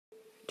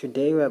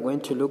Today we are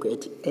going to look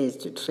at aids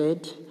to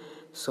trade.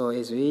 So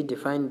as we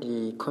define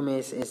the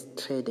commerce as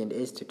trade and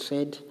aids to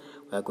trade,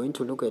 we are going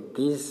to look at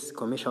these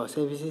commercial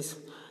services.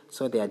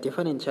 So there are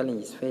different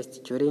challenges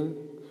faced during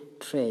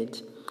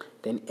trade.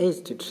 Then aids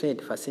to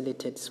trade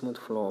facilitate smooth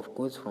flow of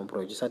goods from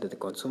producer to the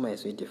consumer,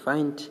 as we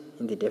defined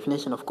in the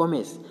definition of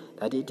commerce,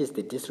 that it is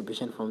the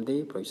distribution from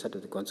the producer to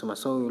the consumer.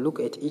 So we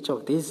look at each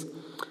of these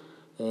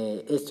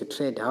aids to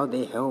trade, how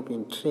they help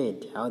in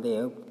trade, how they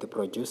help the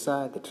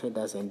producer, the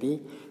traders, and the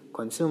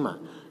consumer.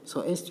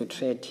 So aids to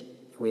trade,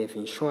 we have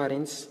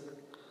insurance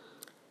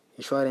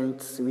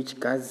which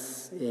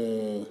guards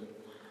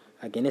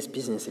against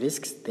business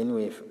risks. Then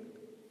we have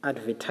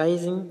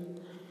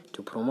advertising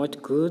to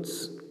promote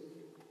goods.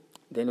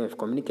 Then we have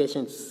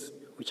communications,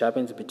 which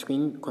happens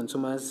between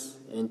consumers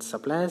and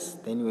suppliers.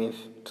 Then we have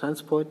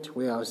transport,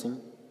 warehousing,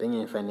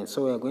 banking and finance.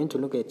 So we are going to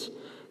look at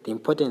the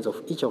importance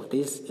of each of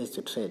these aids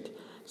to trade.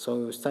 So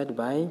we'll start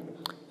by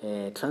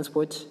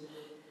transport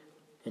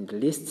and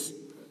list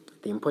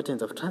the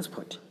importance of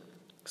transport.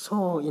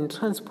 So in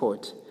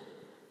transport,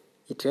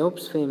 it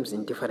helps firms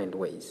in different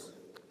ways.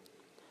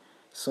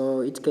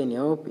 So it can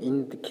help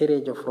in the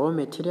carriage of raw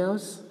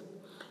materials,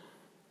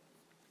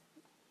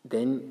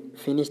 then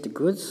finished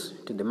goods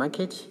to the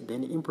market,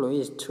 then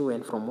employees to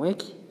and from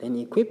work, then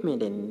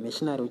equipment and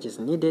machinery which is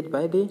needed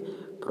by the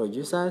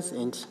producers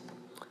and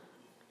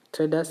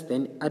traders,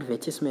 then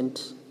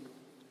advertisement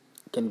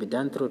can be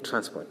done through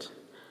transport.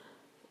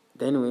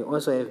 Then we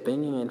also have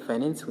banking and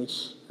finance,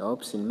 which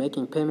helps in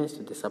making payments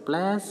to the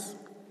suppliers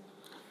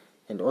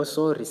and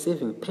also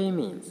receiving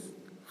payments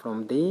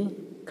from the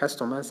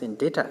customers and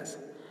debtors.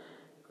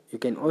 You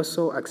can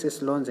also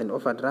access loans and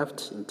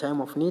overdraft in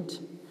time of need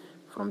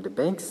from the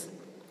banks.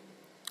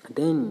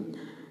 Then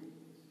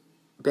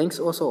banks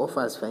also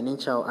offers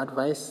financial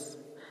advice,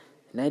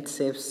 night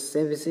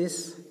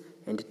services,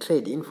 and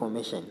trade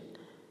information.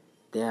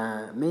 There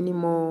are many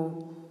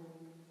more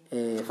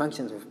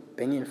functions of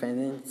banking and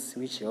finance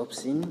which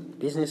helps in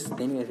business.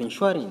 Then we have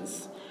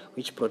insurance,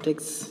 which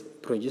protects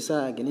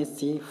producer against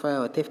the fire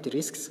or theft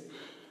risks.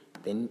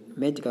 Then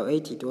medical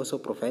aid, it also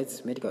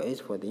provides medical aid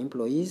for the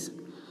employees.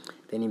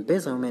 Then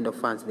embezzlement of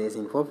funds, there's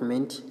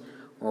involvement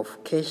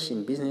of cash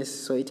in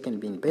business, so it can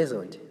be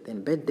embezzled.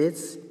 Then bad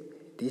debts,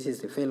 this is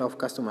the failure of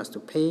customers to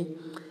pay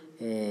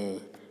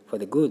for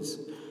the goods.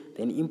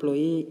 Then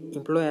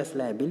employer's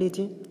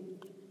liability,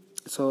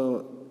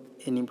 so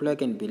an employer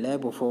can be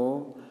liable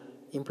for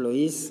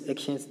employees'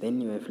 actions. Then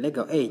you have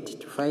legal aid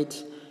to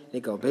fight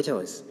legal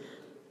battles.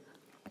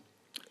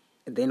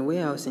 Then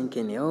warehousing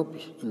can help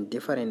in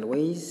different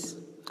ways.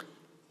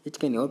 It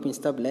can help in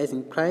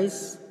stabilizing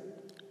price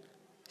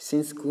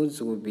since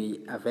goods will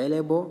be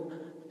available.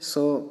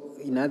 So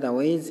in other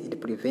ways, it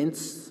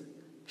prevents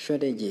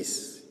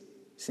shortages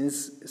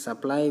since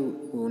supply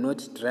will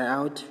not dry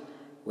out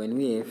when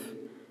we have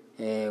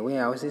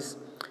warehouses.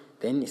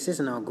 Then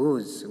seasonal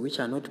goods which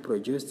are not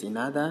produced in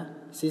other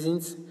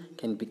seasons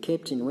can be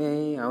kept in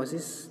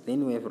warehouses.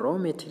 Then we have raw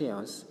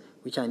materials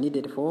which are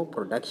needed for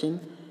production.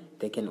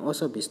 They can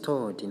also be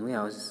stored in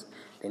warehouses.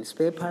 Then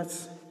spare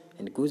parts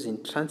and goods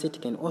in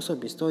transit can also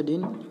be stored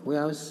in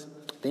warehouses.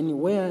 Then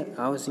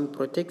warehousing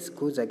protects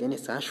goods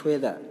against harsh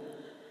weather.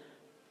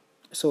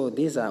 So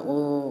these are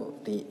all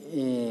the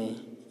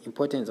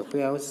importance of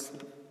warehouse.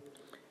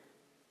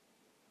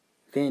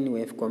 Then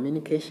we have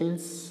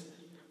communications.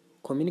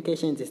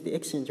 Communications is the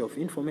exchange of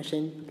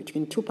information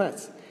between two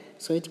parts.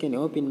 So it can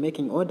help in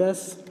making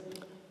orders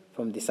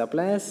from the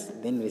suppliers,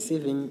 then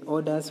receiving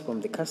orders from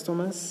the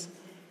customers.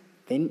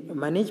 Then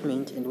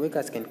management and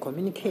workers can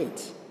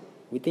communicate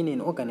within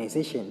an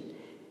organization.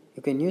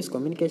 You can use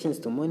communications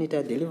to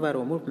monitor delivery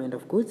or movement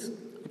of goods.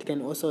 It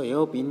can also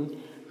help in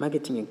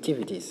marketing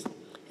activities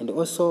and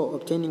also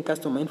obtaining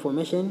customer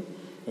information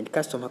and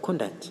customer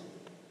conduct.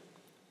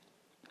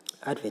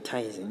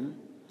 Advertising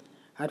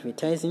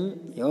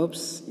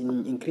helps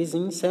in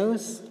increasing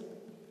sales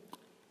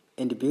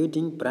and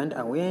building brand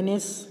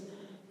awareness,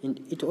 and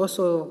it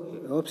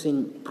also helps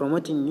in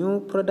promoting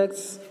new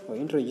products or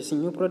introducing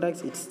new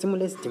products. It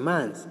stimulates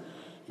demands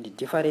and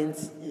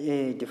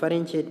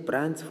differentiate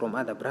brands from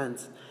other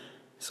brands,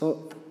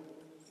 so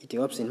it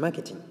helps in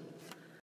marketing.